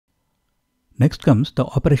Next comes the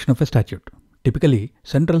operation of a statute. Typically,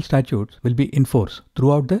 central statutes will be in force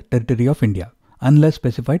throughout the territory of India unless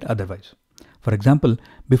specified otherwise. For example,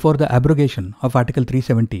 before the abrogation of Article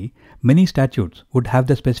 370, many statutes would have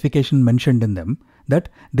the specification mentioned in them that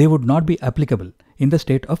they would not be applicable in the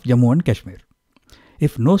state of Jammu and Kashmir.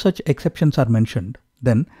 If no such exceptions are mentioned,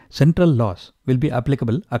 then central laws will be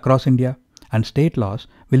applicable across India and state laws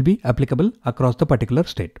will be applicable across the particular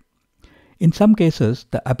state. In some cases,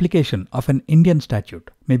 the application of an Indian statute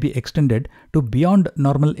may be extended to beyond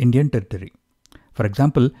normal Indian territory. For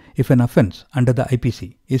example, if an offence under the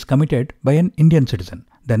IPC is committed by an Indian citizen,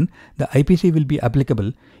 then the IPC will be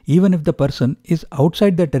applicable even if the person is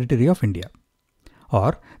outside the territory of India.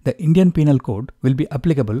 Or the Indian Penal Code will be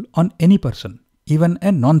applicable on any person, even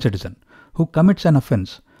a non-citizen, who commits an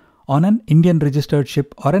offence on an Indian registered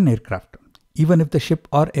ship or an aircraft, even if the ship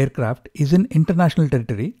or aircraft is in international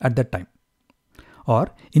territory at that time. Or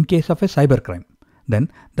in case of a cybercrime,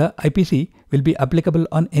 then the IPC will be applicable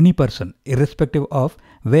on any person irrespective of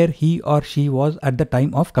where he or she was at the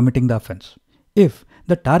time of committing the offence, if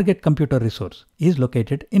the target computer resource is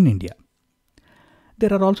located in India.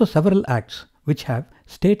 There are also several acts which have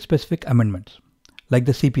state-specific amendments, like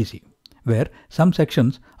the CPC, where some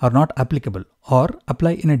sections are not applicable or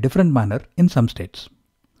apply in a different manner in some states.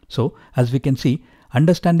 So, as we can see,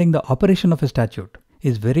 understanding the operation of a statute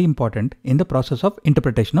is very important in the process of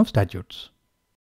interpretation of statutes.